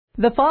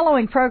The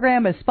following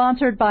program is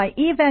sponsored by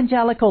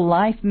Evangelical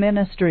Life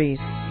Ministries.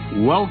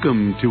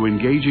 Welcome to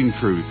Engaging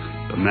Truth,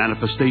 the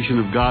manifestation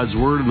of God's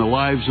Word in the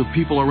lives of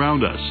people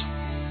around us.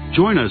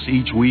 Join us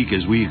each week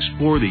as we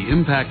explore the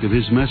impact of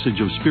His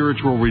message of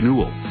spiritual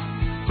renewal.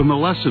 From the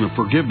lesson of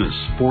forgiveness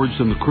forged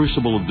in the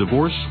crucible of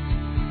divorce,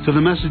 to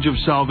the message of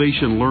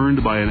salvation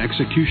learned by an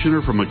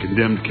executioner from a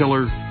condemned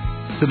killer,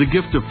 to the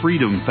gift of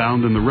freedom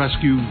found in the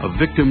rescue of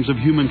victims of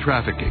human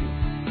trafficking.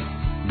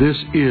 This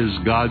is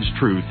God's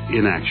Truth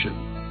in action.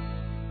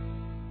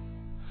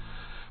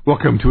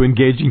 Welcome to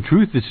Engaging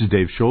Truth. This is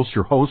Dave Schultz,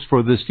 your host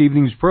for this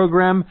evening's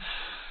program,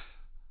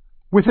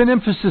 with an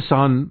emphasis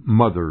on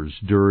mothers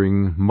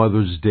during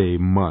Mother's Day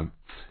month.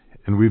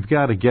 And we've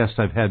got a guest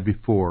I've had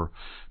before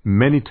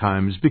many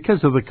times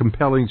because of the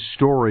compelling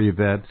story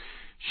that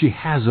she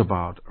has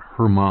about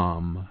her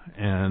mom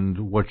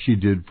and what she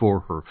did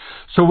for her.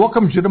 So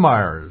welcome, Jenna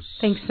Myers.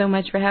 Thanks so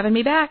much for having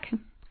me back.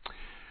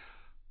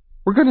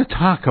 We're going to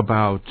talk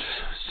about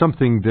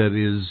something that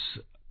is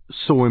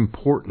so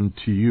important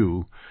to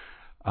you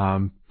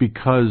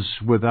because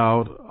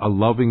without a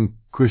loving,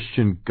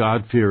 Christian,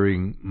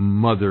 God-fearing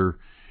mother,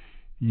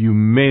 you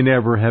may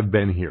never have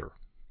been here.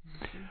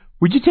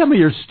 Would you tell me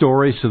your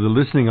story so the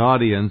listening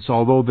audience,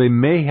 although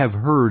some may have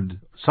heard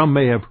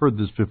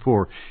this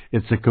before,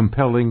 it's a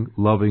compelling,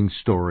 loving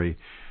story,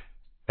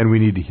 and we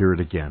need to hear it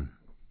again.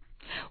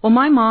 Well,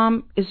 my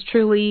mom is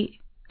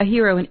truly a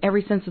hero in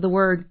every sense of the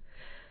word.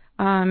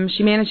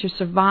 She managed to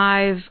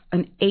survive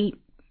an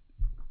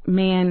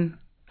 8-man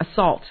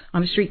assault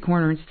on a street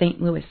corner in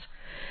St. Louis.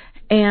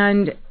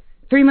 And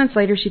 3 months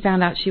later, she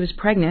found out she was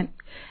pregnant.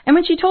 And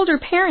when she told her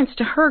parents,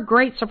 to her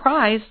great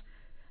surprise,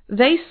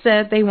 they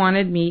said they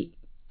wanted me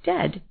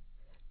dead.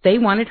 They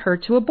wanted her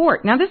to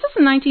abort. Now, this is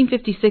in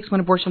 1956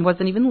 when abortion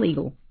wasn't even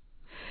legal.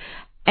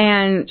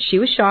 And she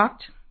was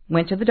shocked,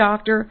 went to the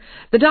doctor.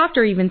 The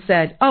doctor even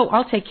said, "Oh,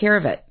 I'll take care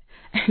of it."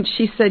 And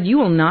she said, "You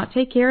will not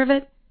take care of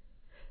it?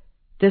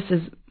 This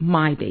is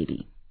my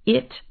baby.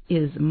 It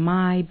is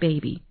my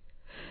baby."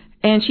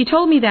 And she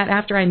told me that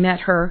after I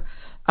met her,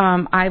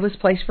 I was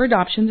placed for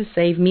adoption to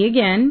save me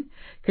again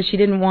because she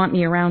didn't want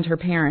me around her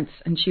parents,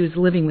 and she was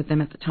living with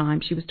them at the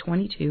time. She was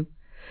 22.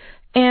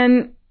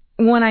 And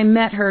when I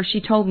met her,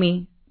 she told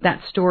me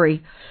that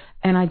story,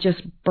 and I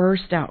just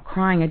burst out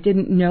crying. I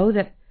didn't know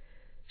that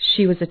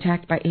she was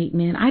attacked by 8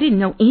 men. I didn't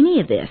know any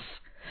of this.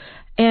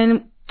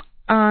 And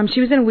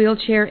she was in a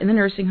wheelchair in the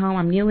nursing home.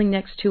 I'm kneeling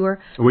next to her.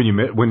 When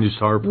you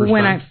saw her first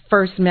When time? I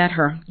first met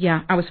her,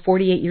 yeah. I was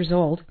 48 years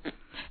old.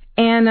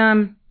 And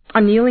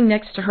I'm kneeling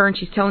next to her, and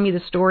she's telling me the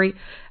story,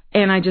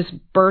 and I just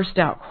burst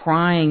out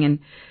crying.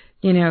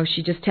 And,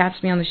 she just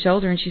taps me on the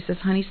shoulder, and she says,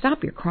 "Honey,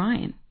 stop your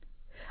crying.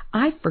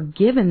 I've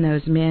forgiven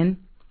those men,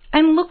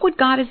 and look what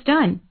God has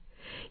done.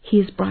 He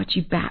has brought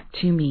you back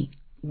to me."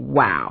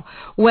 Wow.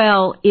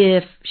 Well,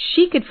 if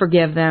she could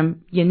forgive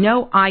them,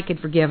 I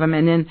could forgive them.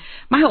 And then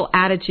my whole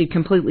attitude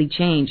completely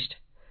changed.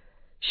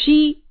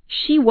 She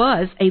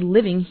was a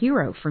living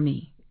hero for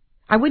me.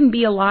 I wouldn't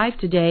be alive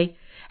today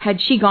had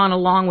she gone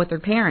along with her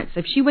parents.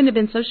 If she wouldn't have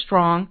been so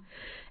strong,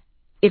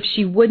 if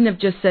she wouldn't have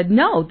just said,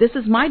 "No, this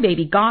is my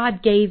baby.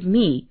 God gave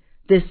me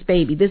this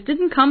baby. This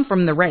didn't come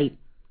from the rape.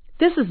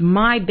 This is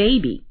my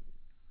baby,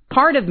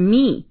 part of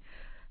me."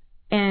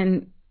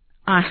 And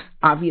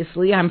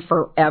obviously, I'm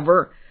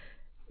forever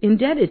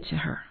indebted to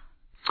her.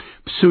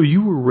 So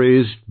you were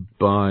raised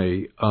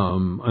by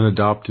an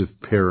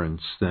adoptive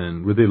parents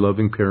then. Were they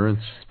loving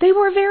parents? They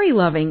were very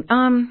loving.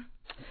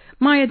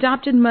 My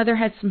adopted mother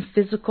had some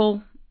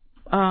physical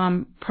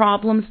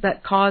problems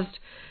that caused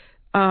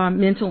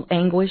mental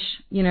anguish.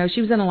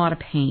 She was in a lot of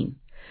pain.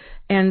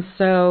 And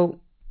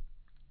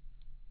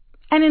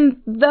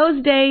in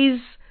those days,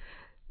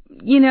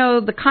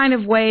 the kind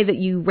of way that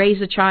you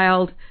raise a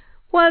child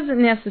wasn't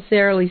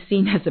necessarily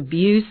seen as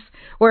abuse,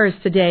 whereas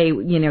today,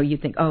 you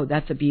think, "Oh,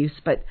 that's abuse."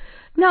 But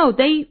no,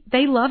 they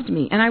loved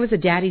me, and I was a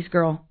daddy's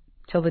girl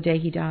till the day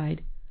he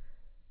died.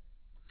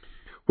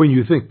 When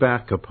you think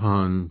back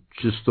upon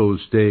just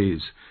those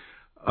days,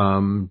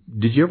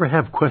 did you ever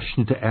have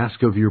questions to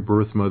ask of your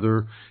birth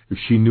mother if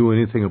she knew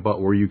anything about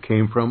where you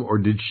came from, or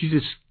did she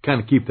just kind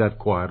of keep that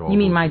quiet all You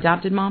mean the my time?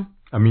 adopted mom?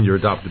 I mean your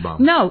adopted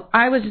mom. No,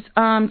 I was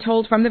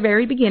told from the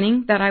very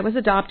beginning that I was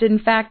adopted. In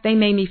fact, they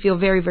made me feel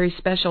very, very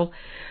special.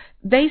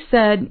 They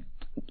said,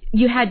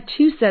 "You had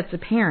 2 sets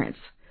of parents.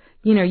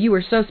 You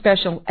were so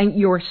special and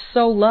you were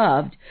so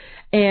loved."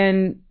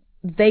 And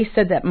they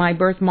said that my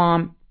birth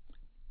mom,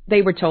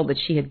 they were told that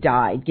she had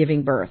died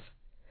giving birth.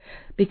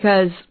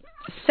 Because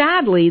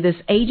sadly, this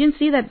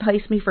agency that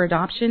placed me for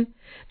adoption,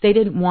 they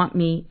didn't want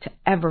me to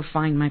ever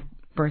find my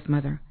birth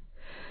mother.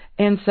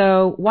 And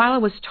so while I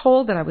was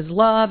told that I was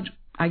loved,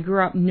 I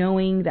grew up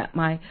knowing that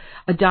my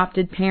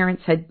adopted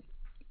parents had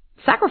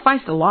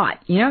sacrificed a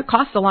lot. It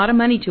costs a lot of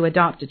money to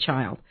adopt a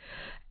child.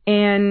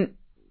 And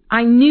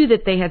I knew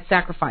that they had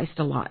sacrificed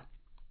a lot.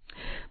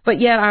 But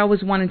yet I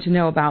always wanted to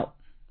know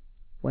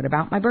what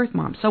about my birth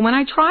mom? So when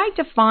I tried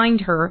to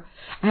find her,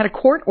 I had a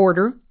court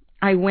order.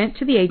 I went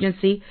to the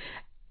agency.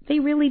 They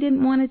really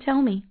didn't want to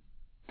tell me.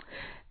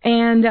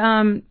 And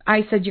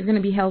I said, you're going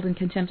to be held in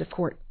contempt of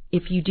court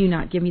if you do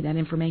not give me that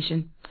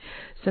information.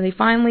 So they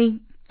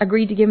finally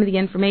agreed to give me the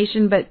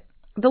information, but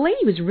the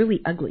lady was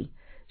really ugly.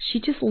 She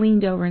just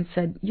leaned over and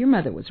said, your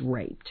mother was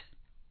raped.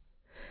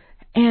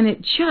 And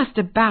it just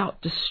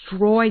about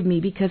destroyed me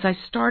because I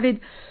started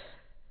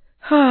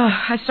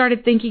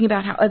thinking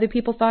about how other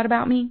people thought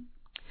about me.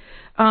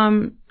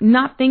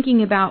 Not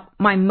thinking about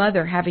my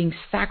mother having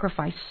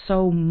sacrificed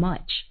so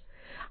much.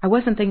 I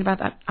wasn't thinking about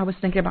that. I was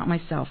thinking about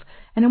myself.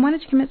 And I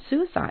wanted to commit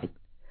suicide.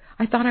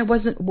 I thought I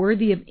wasn't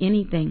worthy of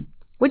anything,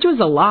 which was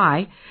a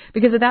lie,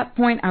 because at that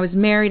point I was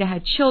married. I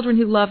had children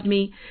who loved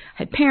me. I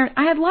had parents.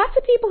 I had lots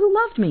of people who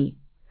loved me.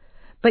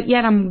 But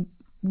yet I'm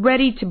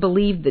ready to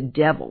believe the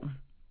devil.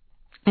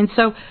 And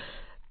so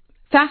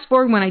fast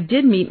forward, when I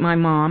did meet my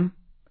mom,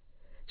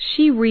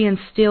 she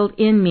reinstilled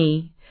in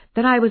me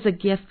that I was a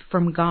gift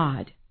from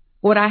God,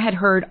 what I had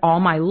heard all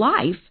my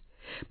life.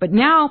 But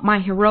now my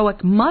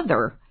heroic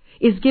mother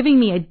is giving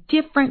me a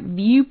different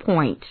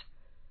viewpoint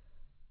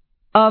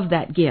of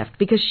that gift,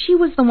 because she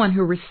was the one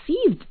who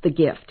received the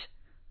gift.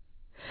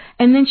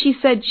 And then she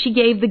said she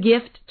gave the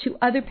gift to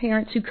other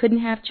parents who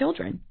couldn't have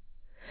children.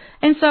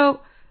 And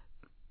so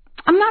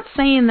I'm not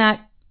saying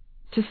that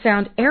to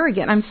sound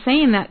arrogant. I'm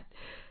saying that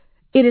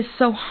it is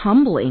so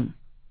humbling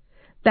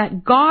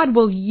that God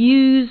will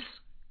use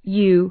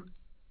you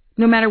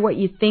no matter what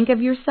you think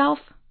of yourself.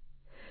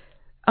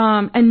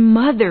 And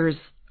mothers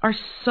are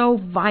so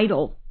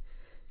vital.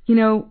 You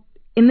know,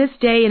 in this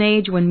day and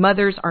age when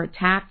mothers are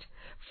attacked,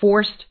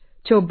 forced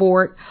to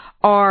abort,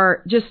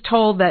 are just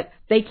told that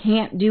they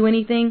can't do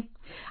anything,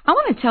 I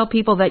want to tell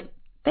people that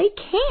they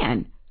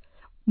can.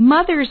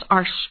 Mothers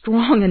are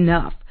strong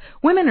enough.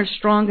 Women are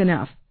strong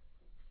enough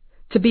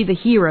to be the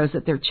heroes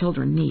that their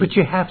children need. But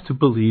you have to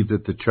believe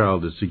that the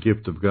child is a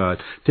gift of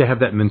God, to have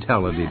that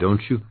mentality,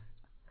 don't you?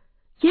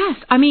 Yes,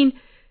 I mean,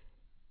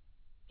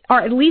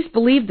 or at least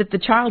believe that the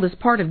child is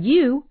part of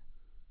you.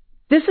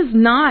 This is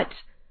not,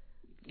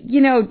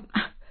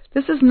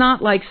 this is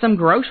not like some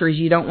groceries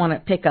you don't want to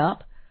pick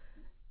up.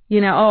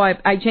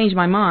 I changed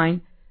my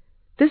mind.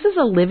 This is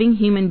a living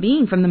human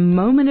being from the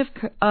moment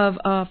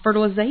of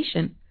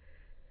fertilization.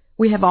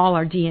 We have all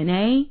our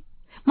DNA.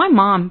 My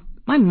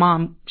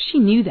mom, she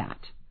knew that.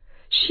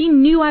 She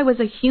knew I was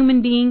a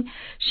human being.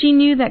 She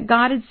knew that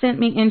God had sent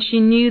me, and she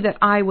knew that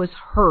I was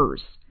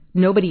hers,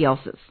 nobody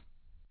else's.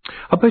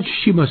 I bet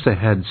she must have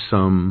had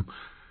some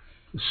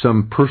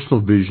personal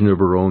vision of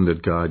her own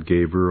that God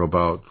gave her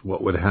about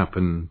what would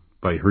happen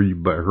by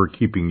her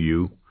keeping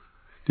you.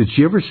 Did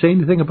she ever say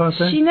anything about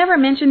that? She never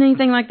mentioned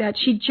anything like that.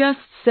 She just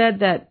said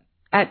that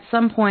at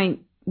some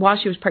point while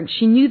she was pregnant,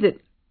 she knew that,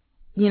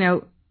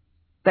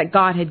 that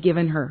God had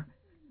given her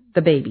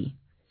the baby.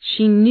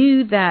 She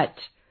knew that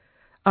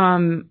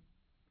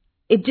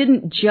it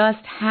didn't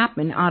just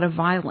happen out of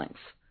violence.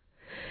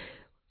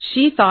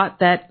 She thought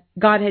that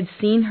God had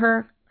seen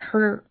her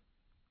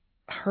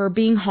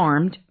being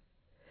harmed.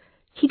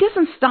 He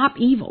doesn't stop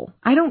evil.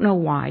 I don't know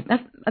why.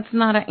 That's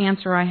not an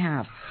answer I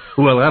have.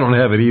 Well, I don't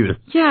have it either.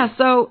 Yeah,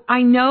 so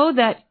I know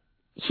that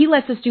He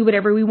lets us do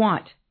whatever we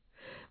want.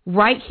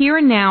 Right here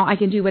and now, I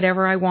can do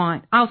whatever I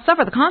want. I'll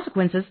suffer the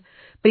consequences,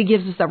 but He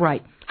gives us that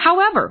right.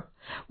 However,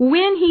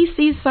 when He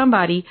sees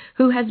somebody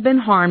who has been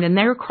harmed and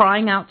they're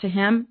crying out to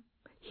Him,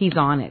 He's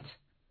on it.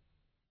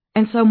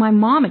 And so my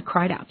mom had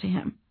cried out to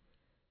Him.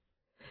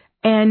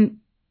 And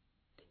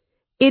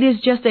it is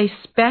just a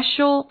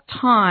special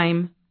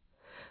time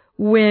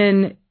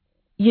when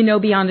you know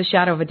beyond a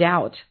shadow of a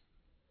doubt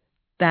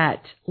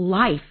that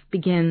life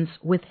begins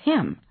with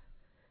Him.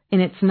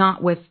 And it's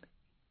not with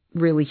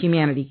really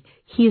humanity.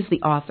 He is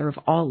the author of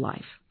all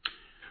life.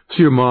 So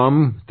your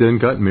mom then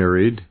got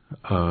married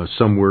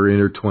somewhere in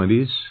her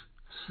 20s.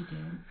 She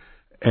did.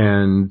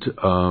 And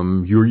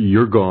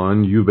you're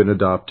gone. You've been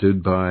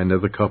adopted by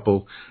another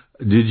couple.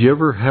 Did you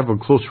ever have a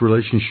close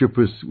relationship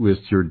with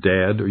your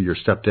dad or your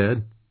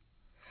stepdad?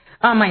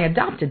 My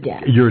adopted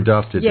dad. Your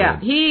adopted dad. Yeah,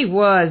 he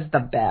was the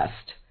best.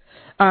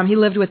 He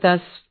lived with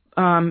us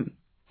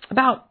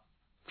about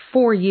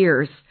 4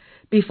 years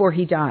before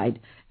he died.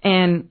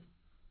 And,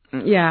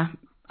 yeah,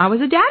 I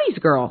was a daddy's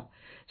girl.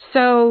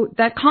 So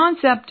that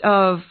concept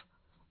of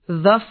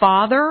the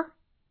father,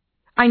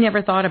 I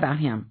never thought about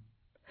him.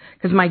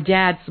 Because my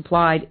dad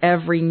supplied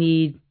every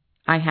need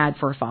I had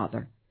for a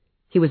father.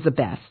 He was the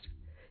best.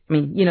 I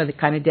mean, the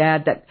kind of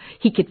dad that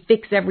he could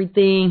fix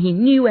everything. He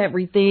knew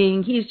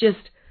everything. He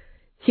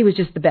was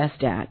just the best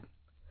dad.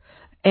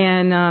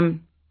 And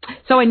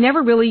so I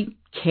never really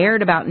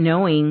cared about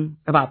knowing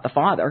about the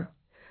father.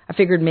 I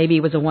figured maybe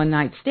it was a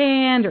one-night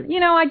stand or,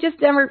 I just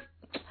never,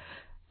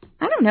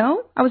 I don't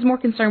know. I was more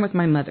concerned with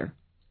my mother.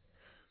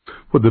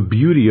 Well, the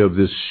beauty of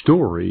this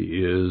story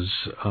is,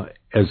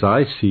 as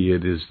I see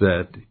it, is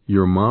that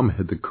your mom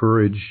had the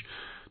courage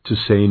to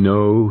say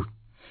no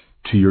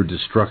to your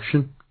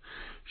destruction.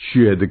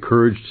 She had the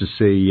courage to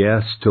say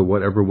yes to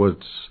whatever was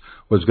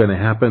going to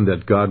happen,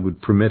 that God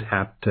would permit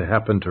to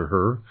happen to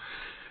her.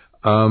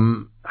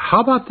 How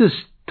about this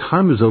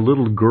time as a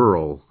little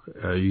girl?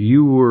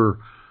 You were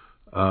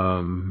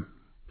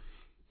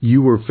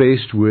you were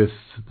faced with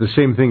the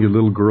same thing your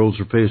little girls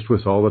are faced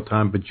with all the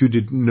time, but you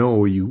didn't know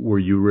where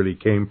you really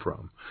came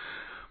from.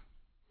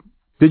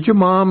 Did your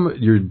mom,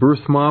 your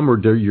birth mom, or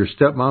your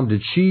stepmom,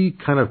 did she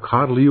kind of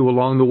coddle you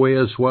along the way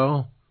as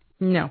well?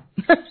 No.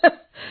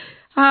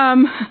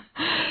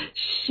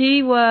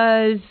 She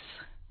was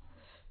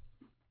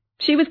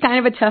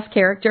kind of a tough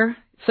character,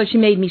 so she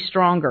made me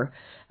stronger.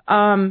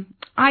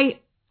 I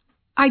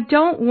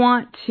don't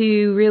want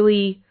to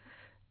really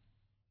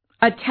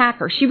attack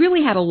her. She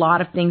really had a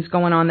lot of things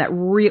going on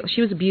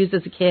she was abused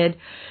as a kid.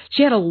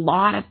 She had a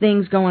lot of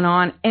things going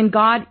on, and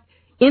God,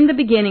 in the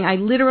beginning, I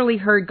literally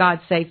heard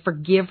God say,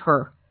 forgive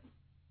her.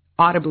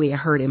 Audibly, I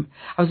heard him.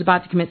 I was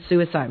about to commit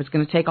suicide. I was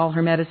going to take all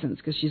her medicines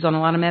because she's on a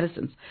lot of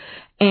medicines.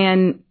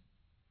 And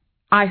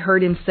I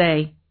heard him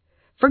say,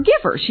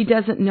 forgive her. She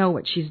doesn't know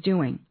what she's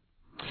doing.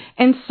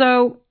 And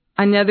so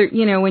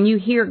when you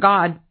hear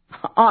God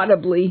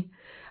audibly,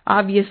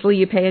 obviously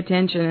you pay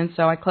attention. And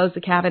so I closed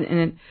the cabinet,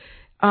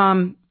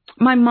 and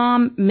my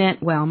mom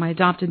meant well. My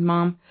adopted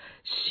mom,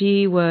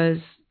 she was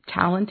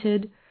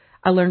talented.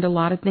 I learned a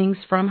lot of things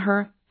from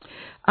her.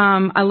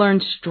 I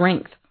learned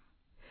strength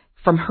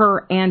from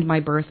her and my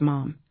birth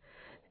mom.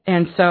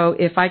 And so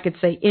if I could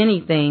say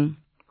anything,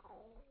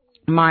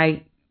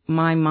 my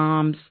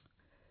mom's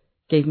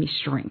gave me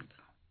strength.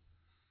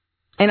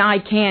 And I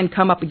can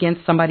come up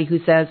against somebody who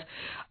says,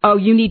 oh,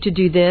 you need to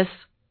do this.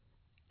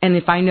 And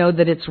if I know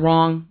that it's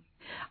wrong,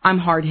 I'm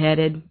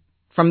hard-headed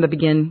from the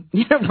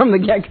from the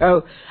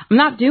get-go. I'm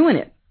not doing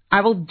it.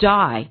 I will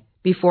die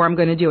before I'm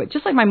going to do it.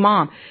 Just like my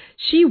mom,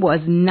 she was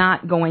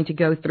not going to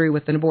go through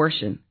with an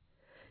abortion.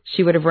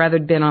 She would have rather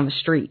been on the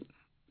street.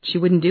 She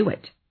wouldn't do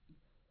it.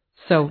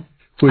 So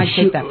I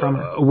take that from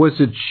her. Was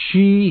it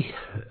she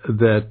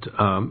that,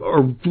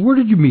 or where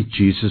did you meet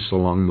Jesus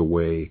along the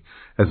way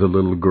as a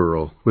little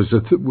girl? Was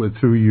it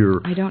through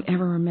your... I don't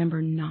ever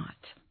remember not.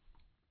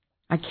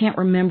 I can't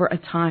remember a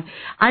time.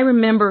 I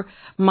remember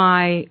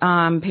my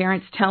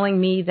parents telling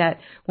me that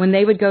when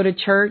they would go to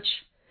church,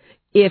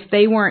 if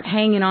they weren't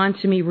hanging on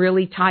to me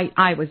really tight,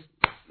 I was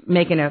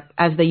making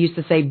as they used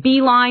to say,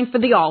 beeline for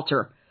the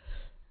altar.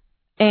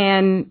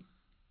 And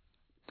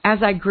as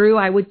I grew,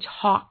 I would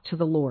talk to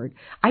the Lord.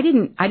 I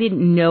didn't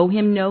know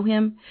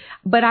him,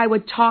 but I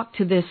would talk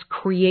to this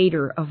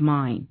creator of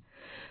mine.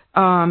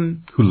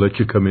 Who let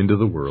you come into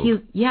the world.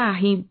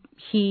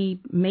 He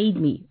made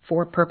me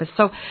for a purpose.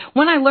 So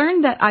when I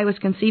learned that I was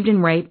conceived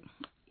in rape,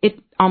 it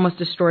almost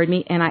destroyed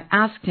me. And I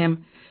asked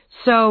him,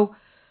 so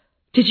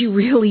did you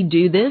really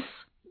do this?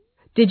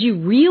 Did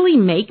you really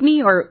make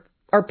me? Or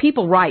are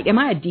people right? Am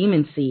I a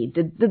demon seed?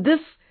 Did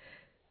this,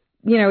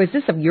 is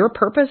this of your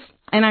purpose?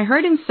 And I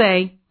heard him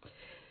say,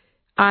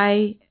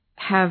 I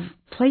have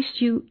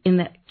placed you in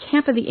the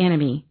camp of the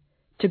enemy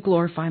to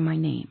glorify my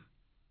name.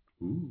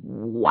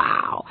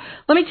 Wow.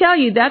 Let me tell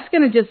you, that's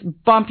going to just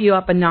bump you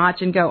up a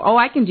notch and go, oh,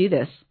 I can do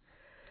this.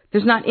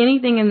 There's not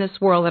anything in this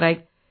world that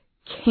I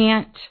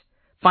can't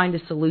find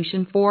a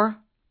solution for,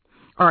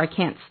 or I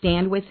can't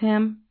stand with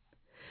him.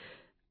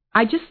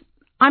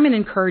 I'm an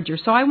encourager,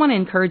 so I want to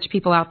encourage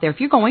people out there. If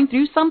you're going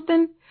through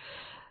something,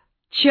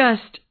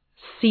 just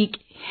seek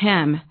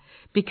him,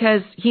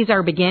 because he's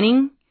our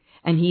beginning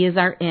and he is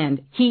our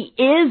end. He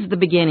is the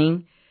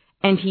beginning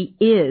and he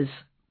is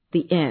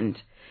the end.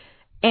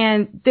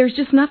 And there's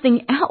just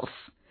nothing else.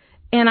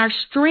 And our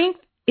strength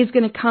is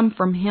going to come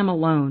from him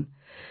alone.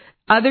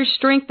 Other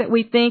strength that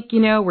we think,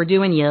 we're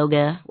doing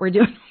yoga, we're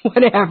doing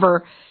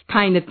whatever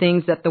kind of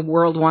things that the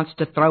world wants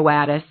to throw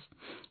at us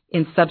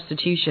in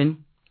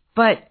substitution.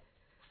 But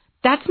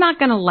that's not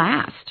going to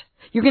last.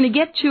 You're going to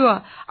get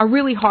to a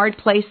really hard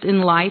place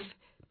in life,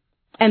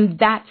 and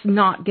that's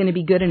not going to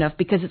be good enough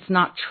because it's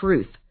not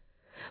truth.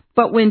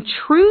 But when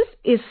truth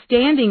is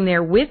standing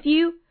there with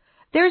you,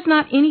 there's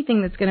not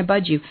anything that's going to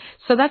budge you.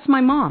 So that's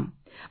my mom.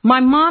 My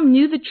mom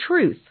knew the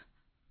truth,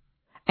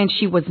 and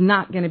she was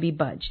not going to be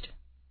budged.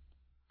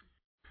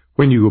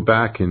 When you go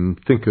back and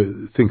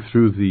think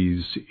through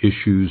these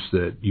issues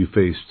that you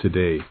face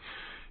today,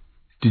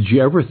 did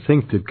you ever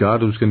think that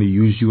God was going to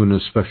use you in a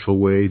special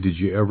way? Did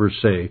you ever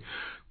say,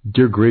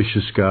 dear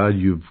gracious God,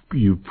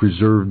 you've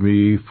preserved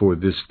me for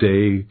this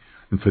day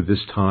and for this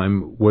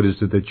time? What is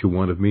it that you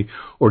want of me?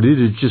 Or did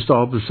it just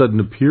all of a sudden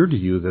appear to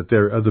you that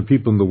there are other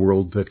people in the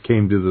world that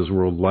came to this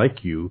world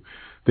like you?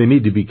 They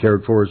need to be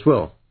cared for as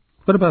well.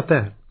 What about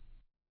that?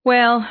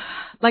 Well,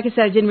 like I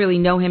said, I didn't really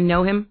know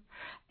him.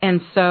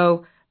 And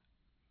so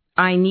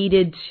I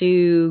needed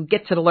to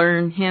get to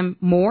learn him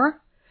more,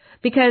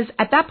 because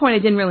at that point I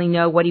didn't really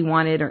know what he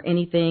wanted or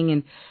anything,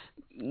 and,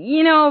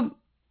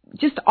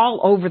 just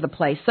all over the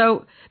place.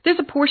 So there's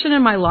a portion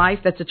in my life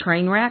that's a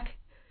train wreck,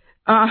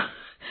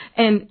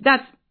 and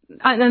that's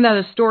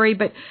another story.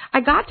 But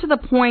I got to the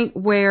point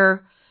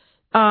where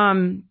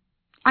I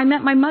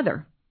met my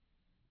mother.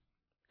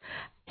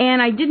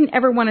 And I didn't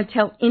ever want to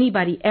tell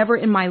anybody ever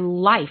in my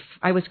life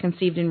I was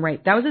conceived in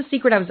rape. That was a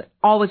secret I was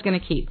always going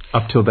to keep.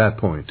 Up till that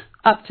point.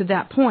 Up to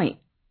that point.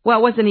 Well,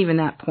 it wasn't even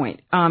that point.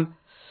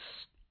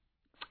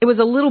 It was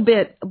a little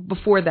bit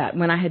before that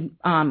when I had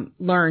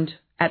learned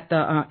at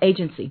the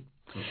agency.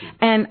 Okay.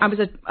 And I was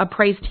a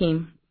praise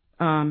team,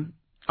 on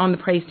the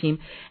praise team.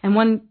 And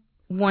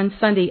one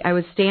Sunday I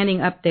was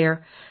standing up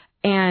there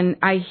and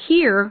I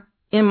hear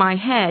in my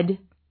head,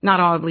 not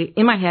audibly,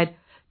 in my head,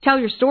 tell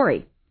your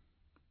story.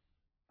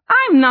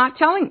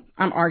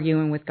 I'm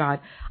arguing with God.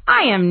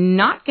 I am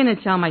not going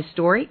to tell my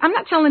story. I'm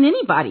not telling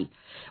anybody.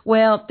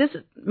 Well, this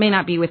may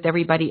not be with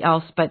everybody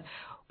else, but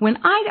when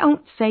I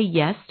don't say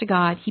yes to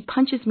God, He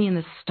punches me in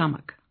the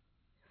stomach.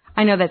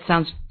 I know that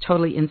sounds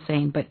totally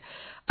insane, but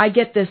I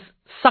get this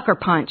sucker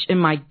punch in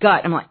my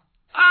gut. I'm like,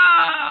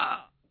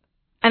 ah!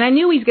 And I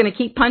knew He's going to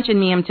keep punching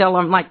me until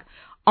I'm like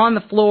on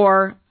the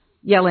floor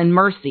yelling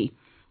mercy.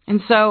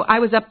 And so I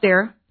was up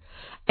there.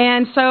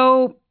 And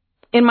so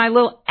in my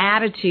little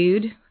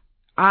attitude,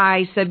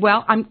 I said,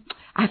 well, I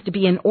have to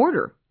be in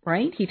order,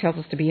 right? He tells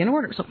us to be in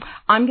order. So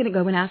I'm going to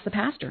go and ask the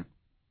pastor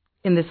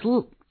in this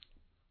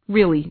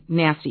really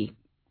nasty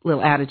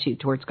little attitude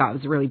towards God. It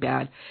was really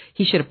bad.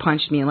 He should have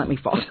punched me and let me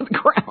fall to the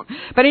ground.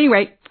 But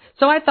anyway,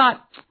 so I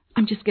thought,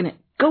 I'm just going to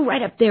go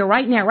right up there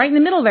right now, right in the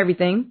middle of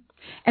everything.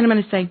 And I'm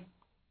going to say,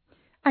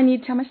 I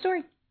need to tell my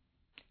story.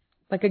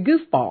 Like a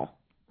goofball,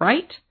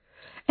 right?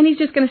 And he's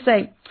just going to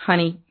say,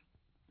 honey,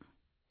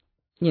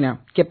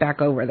 get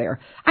back over there.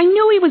 I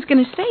knew he was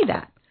going to say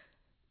that.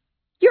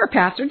 You're a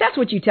pastor. That's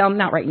what you tell him.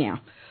 Not right now.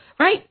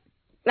 Right?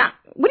 Now,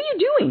 what are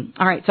you doing?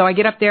 All right. So I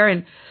get up there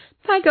and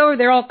I go over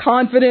there all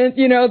confident,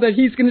 that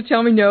he's going to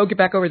tell me no, get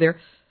back over there.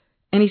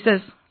 And he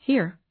says,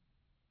 here.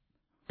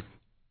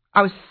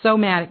 I was so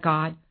mad at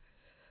God.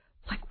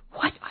 Like,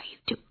 what are you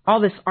doing?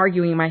 All this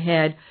arguing in my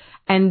head.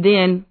 And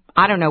then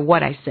I don't know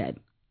what I said.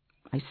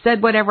 I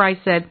said whatever I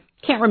said.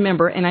 Can't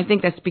remember. And I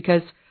think that's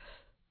because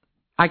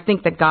I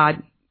think that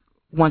God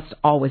wants to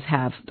always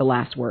have the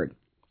last word.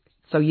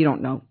 So you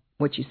don't know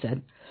what you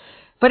said.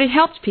 But it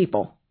helped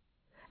people.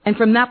 And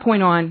from that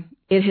point on,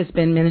 it has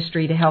been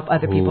ministry to help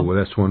other people. Oh,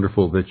 that's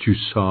wonderful that you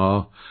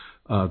saw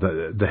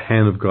the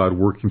hand of God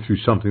working through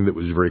something that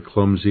was very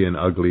clumsy and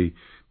ugly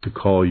to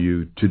call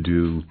you to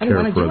do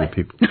care for other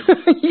people.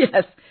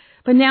 Yes.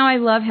 But now I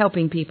love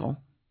helping people.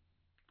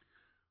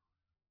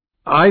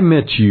 I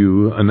met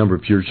you a number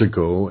of years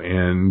ago,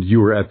 and you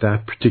were at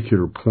that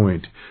particular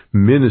point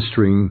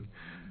ministering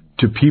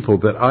to people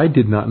that I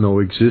did not know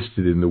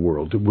existed in the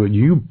world. Well,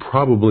 you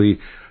probably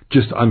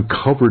just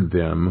uncovered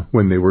them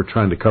when they were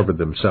trying to cover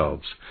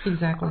themselves.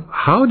 Exactly.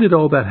 How did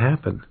all that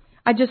happen?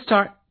 I just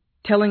start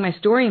telling my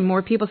story, and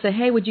more people say,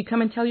 hey, would you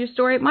come and tell your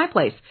story at my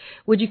place?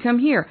 Would you come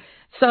here?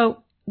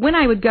 So when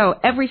I would go,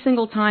 every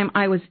single time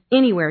I was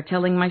anywhere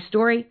telling my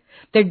story,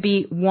 there'd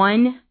be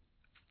 1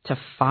 to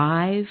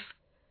 5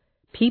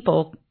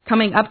 people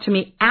coming up to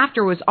me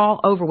after it was all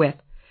over with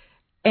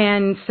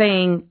and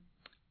saying,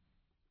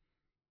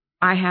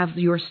 I have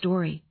your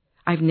story.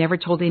 I've never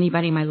told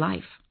anybody in my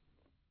life.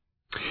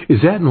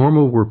 Is that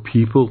normal where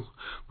people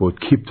will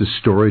keep the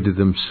story to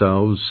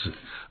themselves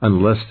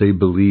unless they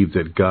believe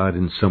that God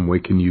in some way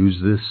can use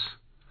this?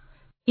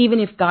 Even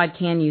if God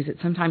can use it,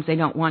 sometimes they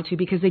don't want to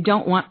because they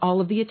don't want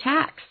all of the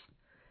attacks.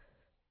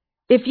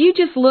 If you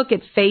just look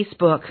at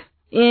Facebook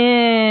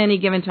any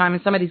given time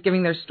and somebody's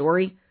giving their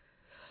story,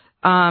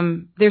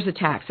 there's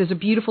attacks. There's a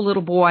beautiful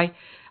little boy.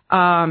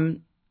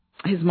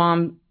 His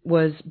mom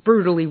was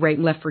brutally raped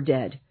and left for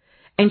dead.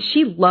 And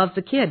she loves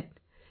the kid.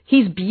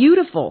 He's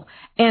beautiful.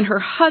 And her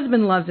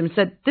husband loves him,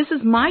 said, this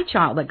is my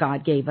child that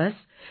God gave us.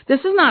 This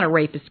is not a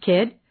rapist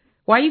kid.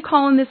 Why are you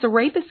calling this a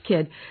rapist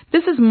kid?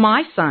 This is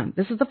my son.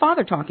 This is the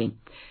father talking.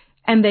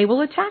 And they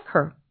will attack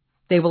her.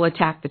 They will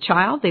attack the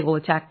child. They will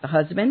attack the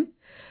husband.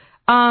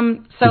 So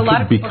a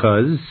lot of people,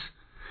 because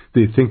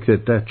they think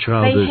that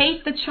child they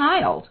hate the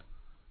child.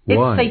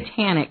 Why? It's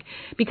satanic.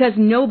 Because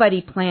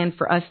nobody planned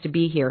for us to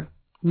be here.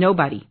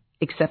 Nobody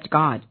except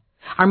God.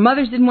 Our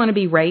mothers didn't want to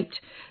be raped.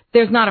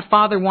 There's not a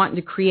father wanting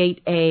to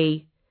create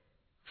a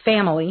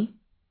family.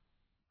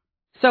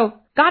 So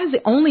God is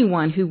the only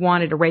one who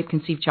wanted a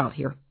rape-conceived child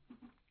here.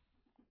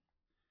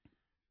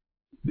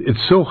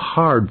 It's so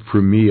hard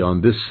for me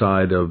on this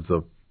side of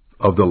the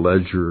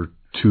ledger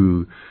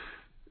to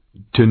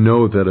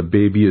know that a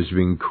baby is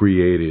being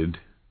created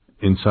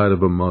inside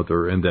of a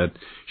mother and that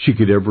she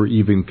could ever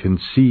even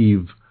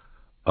conceive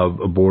of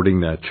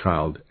aborting that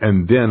child.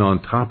 And then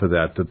on top of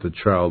that the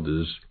child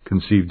is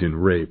conceived in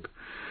rape.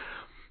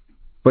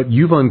 But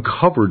you've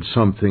uncovered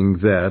something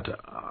that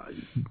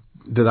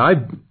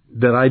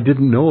I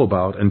didn't know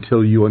about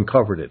until you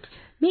uncovered it.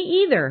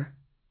 Me either.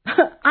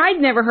 I'd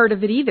never heard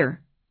of it either.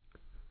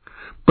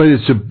 But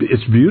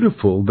it's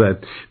beautiful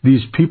that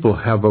these people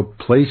have a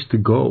place to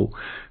go.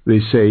 They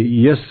say,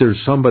 yes,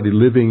 there's somebody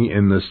living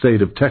in the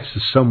state of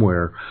Texas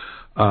somewhere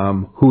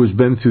who has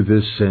been through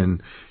this,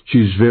 and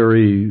she's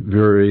very,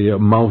 very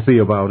mouthy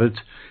about it,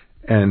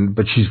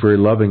 but she's very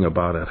loving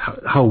about it.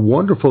 How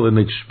wonderful an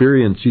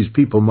experience these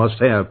people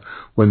must have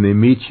when they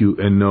meet you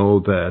and know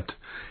that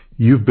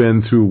you've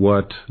been through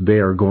what they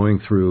are going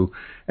through,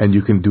 and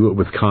you can do it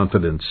with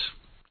confidence.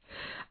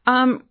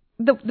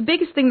 The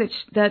biggest thing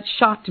that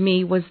shocked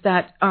me was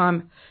that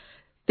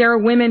there are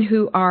women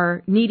who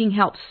are needing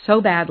help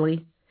so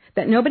badly.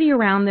 that nobody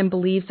around them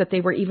believes that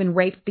they were even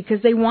raped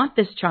because they want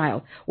this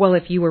child. Well,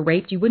 if you were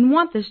raped, you wouldn't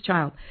want this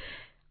child.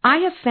 I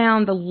have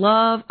found the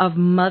love of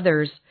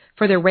mothers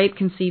for their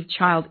rape-conceived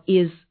child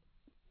is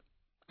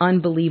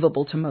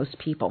unbelievable to most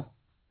people.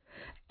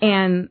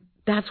 And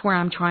that's where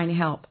I'm trying to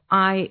help.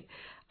 I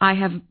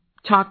have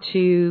talked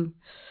to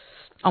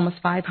almost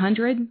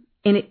 500,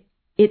 and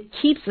it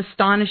keeps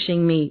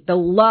astonishing me. The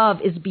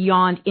love is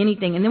beyond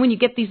anything. And then when you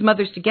get these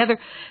mothers together,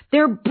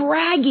 they're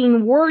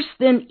bragging worse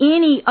than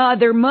any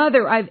other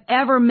mother I've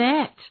ever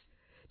met.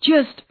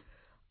 Just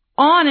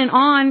on and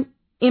on,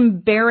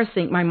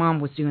 embarrassing. My mom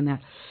was doing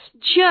that.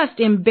 Just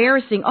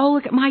embarrassing. Oh,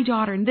 look at my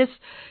daughter and this.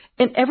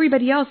 And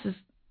everybody else is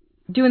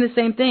doing the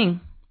same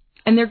thing.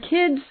 And their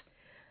kids,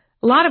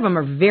 a lot of them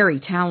are very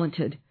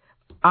talented.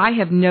 I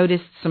have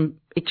noticed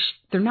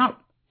they're not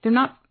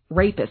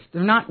rapists.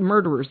 They're not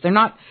murderers. They're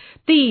not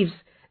thieves.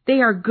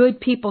 They are good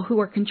people who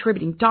are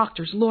contributing.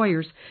 Doctors,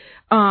 lawyers,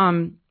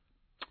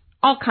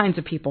 all kinds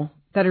of people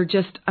that are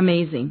just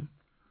amazing.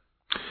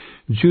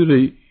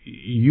 Judah,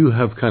 you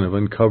have kind of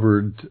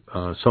uncovered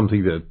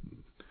something that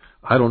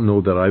I don't know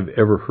that I've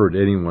ever heard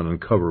anyone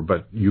uncover,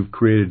 but you've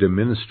created a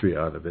ministry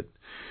out of it.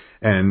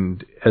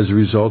 And as a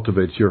result of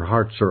it, your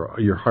heart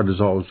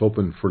is always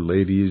open for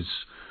ladies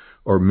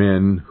or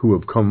men who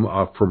have come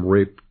up from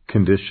rape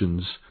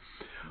conditions.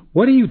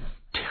 What do you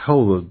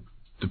tell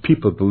the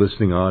people, the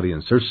listening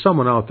audience? There's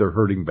someone out there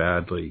hurting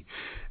badly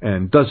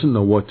and doesn't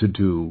know what to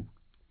do.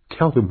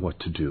 Tell them what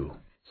to do.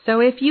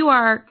 So if you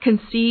are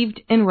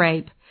conceived in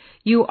rape,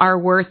 you are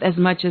worth as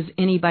much as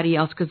anybody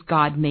else because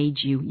God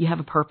made you. You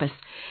have a purpose.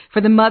 For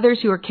the mothers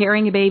who are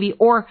carrying a baby,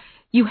 or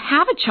you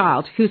have a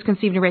child who's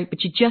conceived in rape,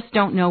 but you just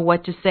don't know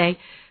what to say,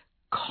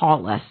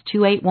 call us,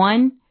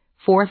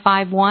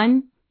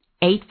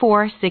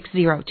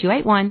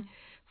 281-451-8460,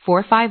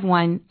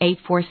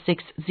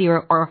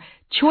 281-451-8460, or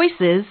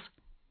choices,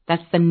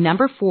 that's the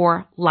number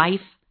 4,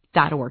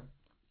 life.org.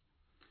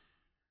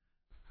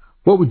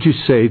 What would you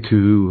say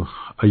to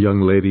a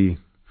young lady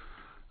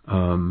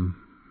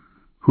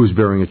who's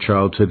bearing a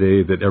child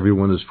today that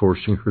everyone is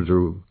forcing her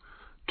to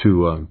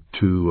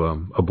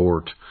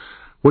abort?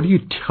 What do you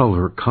tell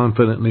her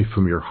confidently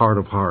from your heart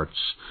of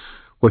hearts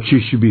what she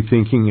should be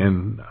thinking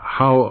and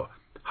how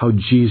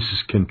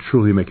Jesus can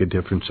truly make a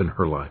difference in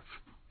her life?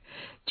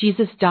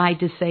 Jesus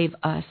died to save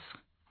us.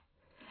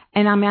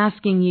 And I'm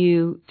asking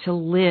you to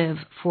live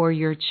for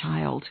your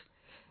child.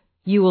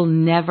 You will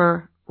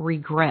never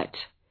regret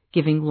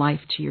giving life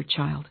to your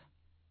child.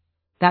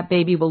 That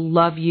baby will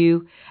love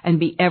you and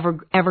be ever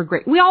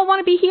great. We all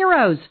want to be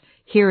heroes.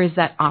 Here is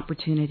that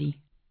opportunity.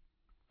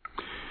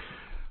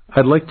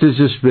 I'd like to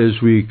just,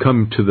 as we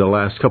come to the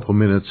last couple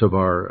minutes of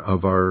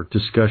our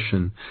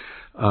discussion,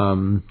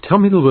 tell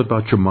me a little bit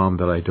about your mom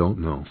that I don't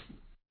know.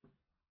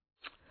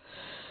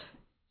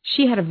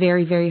 She had a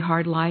very, very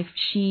hard life.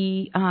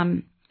 She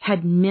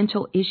had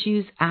mental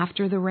issues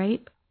after the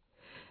rape.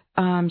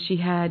 She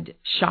had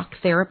shock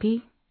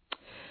therapy.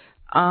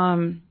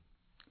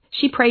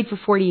 She prayed for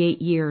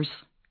 48 years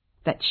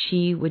that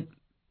she would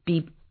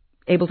be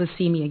able to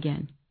see me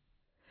again.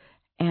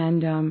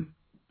 And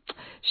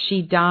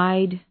she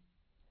died.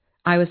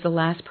 I was the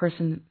last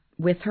person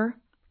with her.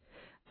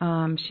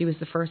 She was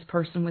the first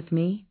person with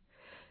me.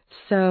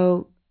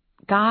 So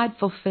God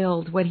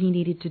fulfilled what He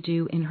needed to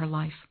do in her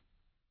life.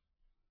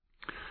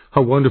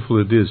 How wonderful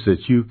it is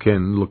that you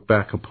can look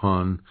back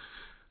upon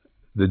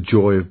the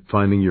joy of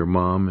finding your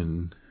mom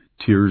and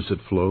tears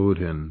that flowed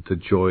and the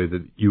joy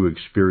that you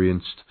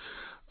experienced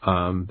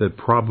that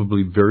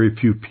probably very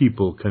few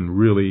people can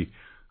really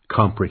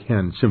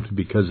comprehend simply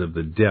because of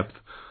the depth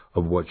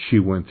of what she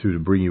went through to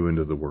bring you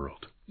into the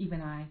world.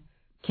 Even I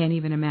can't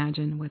even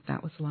imagine what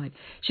that was like.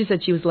 She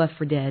said she was left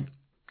for dead.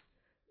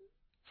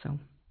 So.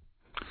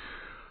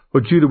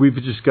 Well, Judah, we've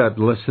just got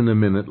less than a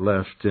minute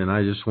left, and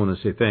I just want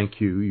to say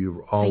thank you.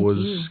 You're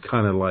always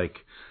kind of like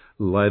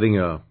lighting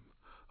a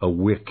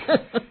wick.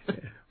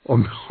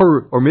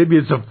 Or maybe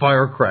it's a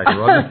firecracker.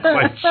 I'm not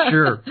quite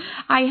sure.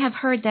 I have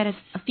heard that a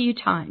few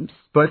times.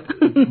 But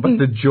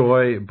the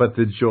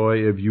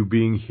joy of you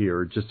being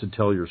here, just to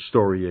tell your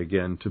story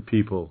again to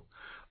people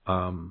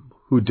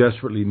who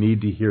desperately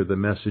need to hear the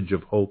message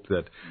of hope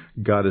that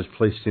God has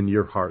placed in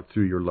your heart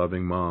through your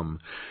loving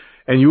mom.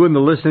 And you in the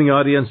listening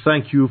audience,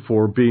 thank you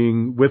for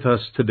being with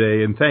us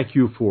today, and thank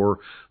you for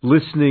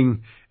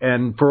listening.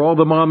 And for all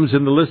the moms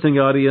in the listening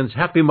audience,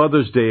 happy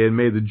Mother's Day, and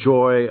may the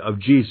joy of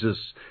Jesus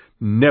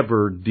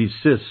never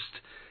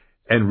desist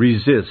and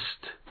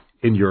resist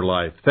in your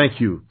life.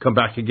 Thank you. Come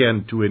back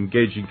again to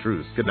Engaging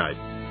Truth. Good night.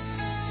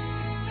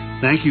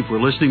 Thank you for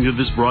listening to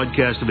this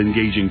broadcast of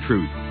Engaging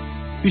Truth.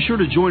 Be sure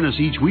to join us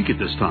each week at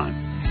this time.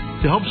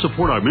 To help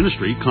support our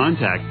ministry,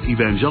 contact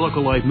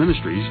Evangelical Life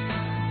Ministries,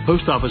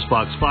 Post Office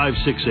Box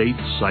 568,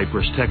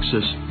 Cypress,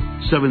 Texas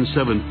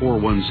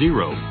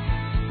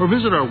 77410, or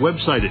visit our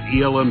website at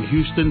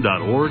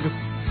elmhouston.org,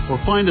 or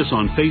find us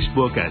on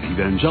Facebook at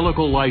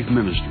Evangelical Life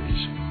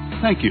Ministries.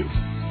 Thank you.